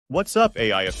What's up,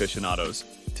 AI aficionados?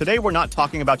 Today we're not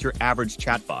talking about your average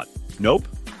chatbot. Nope,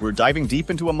 we're diving deep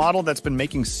into a model that's been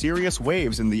making serious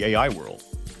waves in the AI world.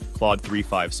 Claude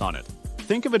 3.5 Sonnet.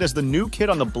 Think of it as the new kid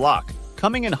on the block,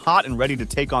 coming in hot and ready to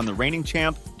take on the reigning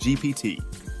champ, GPT.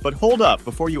 But hold up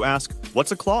before you ask,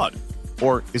 what's a Claude?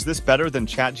 Or is this better than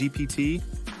ChatGPT?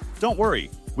 Don't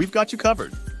worry, we've got you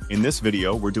covered. In this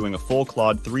video, we're doing a full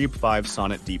Claude 3.5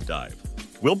 Sonnet deep dive.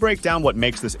 We'll break down what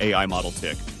makes this AI model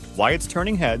tick, why it's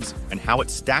turning heads, and how it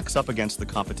stacks up against the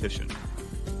competition.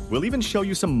 We'll even show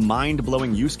you some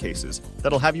mind-blowing use cases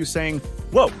that'll have you saying,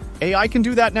 whoa, AI can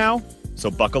do that now?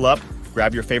 So buckle up,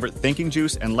 grab your favorite thinking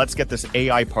juice, and let's get this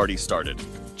AI party started.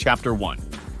 Chapter 1.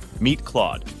 Meet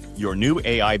Claude, your new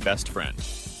AI best friend.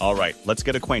 All right, let's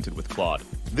get acquainted with Claude.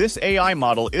 This AI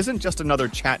model isn't just another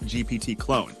ChatGPT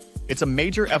clone. It's a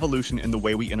major evolution in the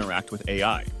way we interact with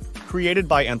AI. Created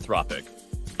by Anthropic,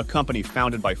 a company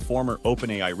founded by former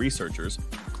OpenAI researchers,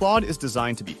 Claude is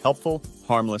designed to be helpful,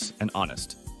 harmless, and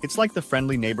honest. It's like the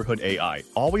friendly neighborhood AI,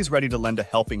 always ready to lend a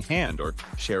helping hand or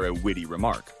share a witty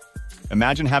remark.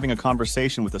 Imagine having a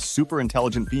conversation with a super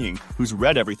intelligent being who's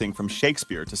read everything from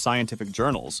Shakespeare to scientific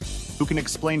journals, who can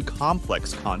explain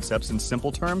complex concepts in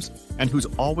simple terms, and who's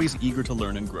always eager to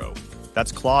learn and grow.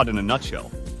 That's Claude in a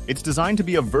nutshell. It's designed to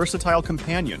be a versatile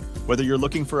companion, whether you're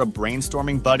looking for a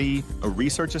brainstorming buddy, a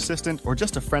research assistant, or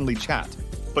just a friendly chat.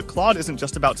 But Claude isn't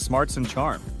just about smarts and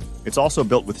charm. It's also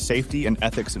built with safety and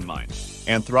ethics in mind.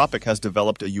 Anthropic has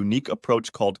developed a unique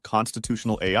approach called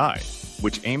constitutional AI,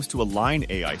 which aims to align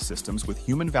AI systems with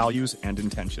human values and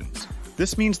intentions.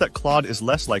 This means that Claude is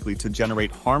less likely to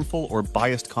generate harmful or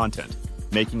biased content,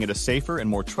 making it a safer and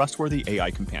more trustworthy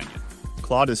AI companion.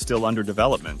 Claude is still under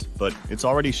development, but it's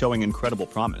already showing incredible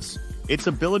promise. Its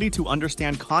ability to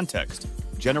understand context,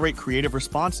 generate creative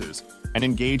responses, and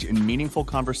engage in meaningful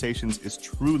conversations is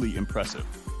truly impressive.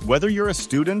 Whether you're a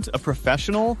student, a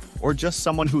professional, or just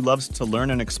someone who loves to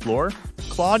learn and explore,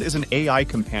 Claude is an AI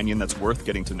companion that's worth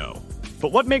getting to know.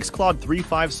 But what makes Claude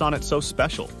 3.5 Sonnet so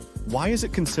special? Why is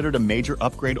it considered a major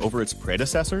upgrade over its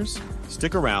predecessors?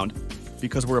 Stick around,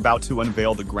 because we're about to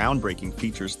unveil the groundbreaking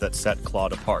features that set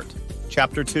Claude apart.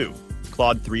 Chapter 2.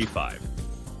 Claude 3.5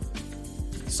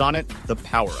 Sonnet, the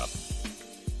power-up.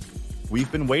 We've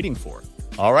been waiting for.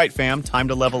 All right, fam, time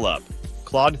to level up.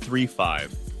 Claude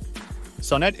 3.5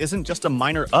 Sonnet isn't just a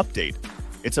minor update.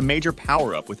 It's a major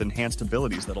power-up with enhanced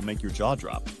abilities that'll make your jaw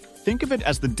drop. Think of it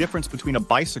as the difference between a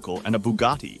bicycle and a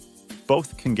Bugatti.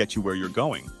 Both can get you where you're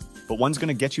going, but one's going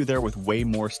to get you there with way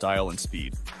more style and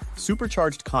speed.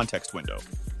 Supercharged context window.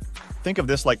 Think of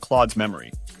this like Claude's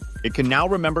memory. It can now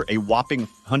remember a whopping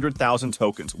 100,000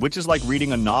 tokens, which is like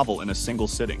reading a novel in a single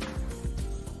sitting.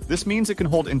 This means it can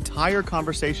hold entire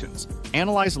conversations,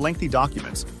 analyze lengthy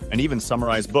documents, and even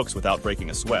summarize books without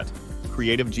breaking a sweat.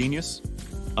 Creative genius?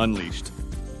 Unleashed.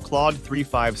 Claude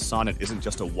 3.5 Sonnet isn't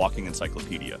just a walking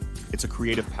encyclopedia. It's a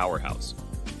creative powerhouse.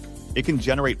 It can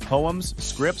generate poems,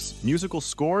 scripts, musical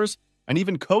scores, and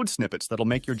even code snippets that'll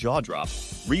make your jaw drop.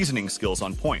 Reasoning skills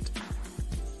on point.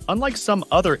 Unlike some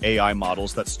other AI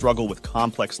models that struggle with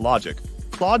complex logic,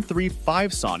 Claude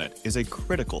 3.5 Sonnet is a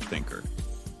critical thinker.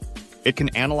 It can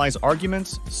analyze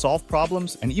arguments, solve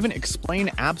problems, and even explain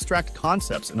abstract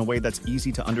concepts in a way that's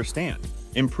easy to understand.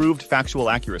 Improved factual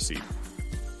accuracy.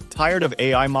 Tired of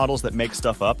AI models that make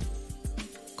stuff up?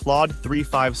 Claude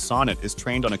 3.5 Sonnet is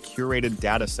trained on a curated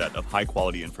dataset of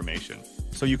high-quality information,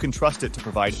 so you can trust it to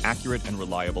provide accurate and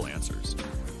reliable answers.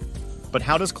 But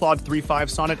how does Claude 3.5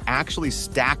 Sonnet actually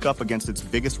stack up against its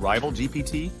biggest rival,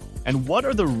 GPT? And what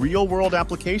are the real-world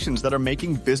applications that are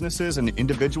making businesses and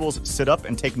individuals sit up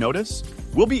and take notice?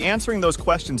 We'll be answering those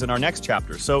questions in our next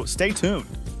chapter, so stay tuned.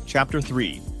 Chapter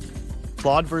 3.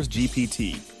 Claude vs.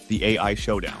 GPT, the AI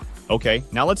Showdown. Okay,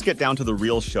 now let's get down to the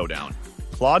real showdown.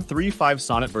 Claude 3.5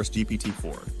 Sonnet vs.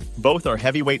 GPT-4. Both are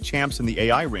heavyweight champs in the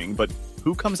AI ring, but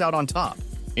who comes out on top?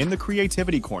 In the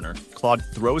creativity corner, Claude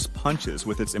throws punches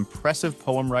with its impressive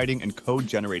poem writing and code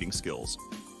generating skills.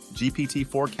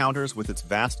 GPT-4 counters with its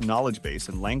vast knowledge base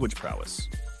and language prowess.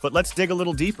 But let's dig a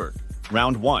little deeper.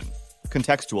 Round 1.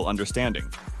 Contextual understanding.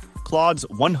 Claude's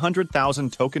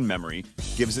 100,000 token memory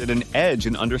gives it an edge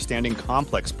in understanding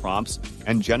complex prompts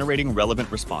and generating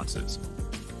relevant responses.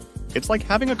 It's like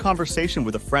having a conversation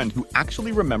with a friend who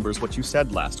actually remembers what you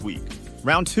said last week.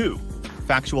 Round 2.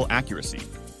 Factual accuracy.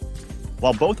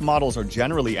 While both models are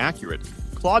generally accurate,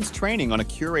 Claude's training on a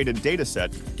curated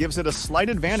dataset gives it a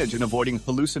slight advantage in avoiding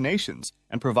hallucinations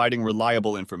and providing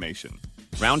reliable information.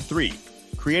 Round 3.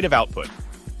 Creative output.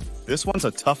 This one's a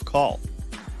tough call.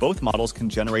 Both models can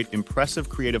generate impressive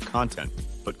creative content,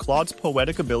 but Claude's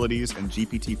poetic abilities and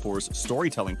GPT-4's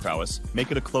storytelling prowess make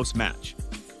it a close match.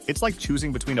 It's like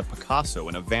choosing between a Picasso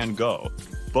and a Van Gogh.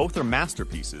 Both are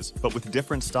masterpieces, but with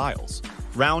different styles.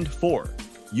 Round 4.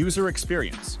 User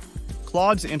experience.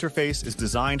 Claude's interface is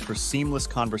designed for seamless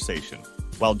conversation,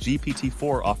 while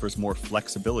GPT-4 offers more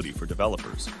flexibility for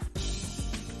developers.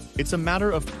 It's a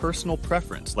matter of personal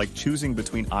preference, like choosing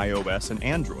between iOS and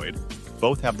Android.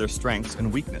 Both have their strengths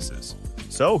and weaknesses.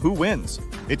 So, who wins?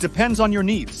 It depends on your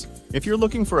needs. If you're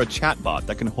looking for a chatbot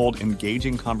that can hold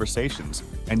engaging conversations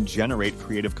and generate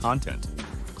creative content,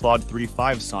 Claude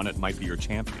 3.5 Sonnet might be your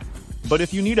champion. But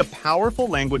if you need a powerful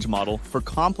language model for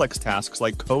complex tasks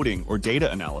like coding or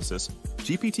data analysis,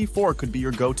 GPT-4 could be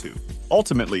your go-to.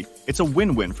 Ultimately, it's a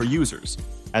win-win for users,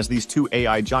 as these two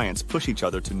AI giants push each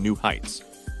other to new heights.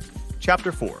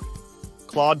 Chapter 4.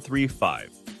 Claude 3.5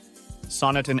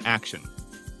 Sonnet in Action.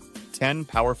 10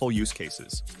 powerful use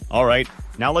cases. All right,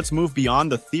 now let's move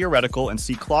beyond the theoretical and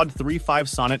see Claude 3.5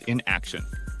 Sonnet in action.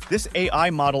 This AI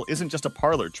model isn't just a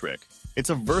parlor trick. It's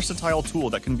a versatile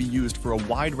tool that can be used for a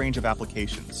wide range of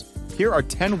applications. Here are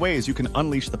 10 ways you can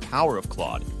unleash the power of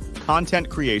Claude. Content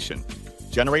creation.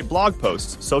 Generate blog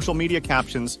posts, social media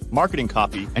captions, marketing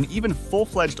copy, and even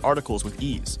full-fledged articles with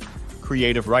ease.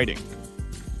 Creative writing.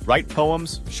 Write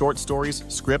poems, short stories,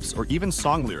 scripts, or even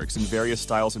song lyrics in various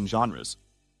styles and genres.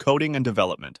 Coding and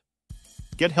development.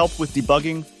 Get help with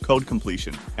debugging, code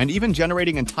completion, and even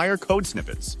generating entire code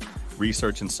snippets.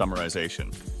 Research and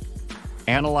summarization.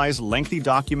 Analyze lengthy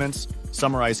documents,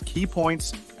 summarize key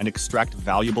points, and extract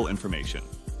valuable information.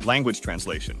 Language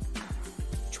translation.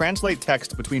 Translate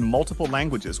text between multiple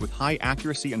languages with high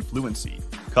accuracy and fluency.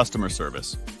 Customer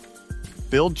service.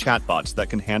 Build chatbots that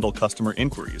can handle customer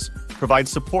inquiries, provide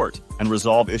support, and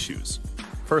resolve issues.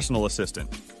 Personal assistant.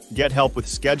 Get help with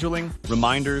scheduling,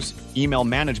 reminders, email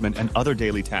management, and other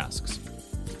daily tasks.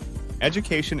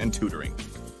 Education and tutoring.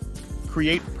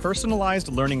 Create personalized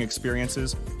learning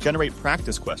experiences, generate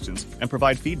practice questions, and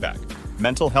provide feedback.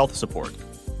 Mental health support.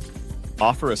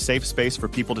 Offer a safe space for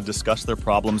people to discuss their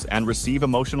problems and receive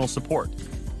emotional support.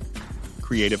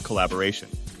 Creative collaboration.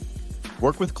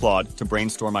 Work with Claude to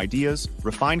brainstorm ideas,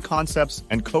 refine concepts,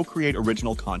 and co-create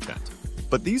original content.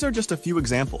 But these are just a few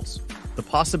examples. The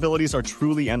possibilities are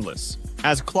truly endless.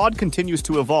 As Claude continues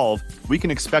to evolve, we can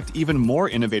expect even more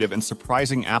innovative and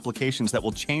surprising applications that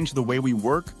will change the way we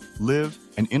work, live,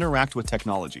 and interact with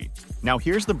technology. Now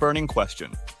here's the burning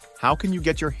question. How can you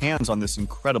get your hands on this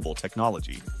incredible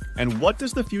technology? And what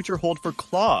does the future hold for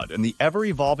Claude in the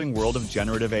ever-evolving world of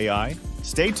generative AI?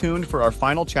 Stay tuned for our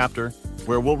final chapter,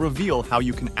 where we'll reveal how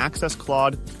you can access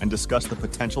Claude and discuss the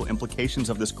potential implications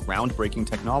of this groundbreaking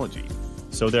technology.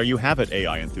 So there you have it,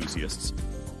 AI enthusiasts.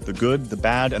 The good, the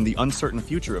bad, and the uncertain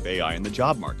future of AI in the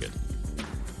job market.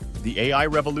 The AI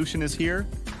revolution is here,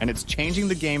 and it's changing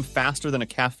the game faster than a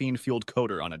caffeine-fueled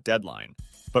coder on a deadline.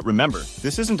 But remember,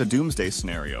 this isn't a doomsday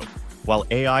scenario. While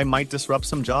AI might disrupt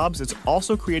some jobs, it's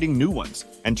also creating new ones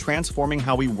and transforming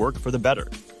how we work for the better.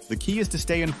 The key is to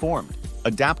stay informed,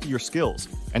 adapt to your skills,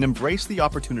 and embrace the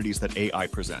opportunities that AI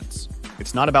presents.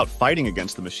 It's not about fighting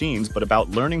against the machines, but about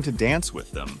learning to dance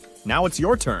with them. Now it's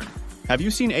your turn. Have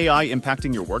you seen AI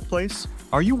impacting your workplace?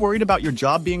 Are you worried about your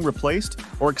job being replaced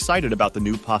or excited about the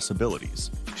new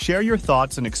possibilities? Share your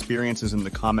thoughts and experiences in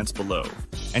the comments below.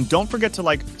 And don't forget to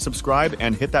like, subscribe,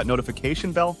 and hit that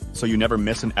notification bell so you never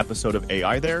miss an episode of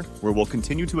AI There, where we'll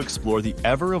continue to explore the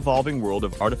ever-evolving world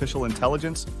of artificial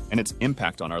intelligence and its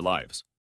impact on our lives.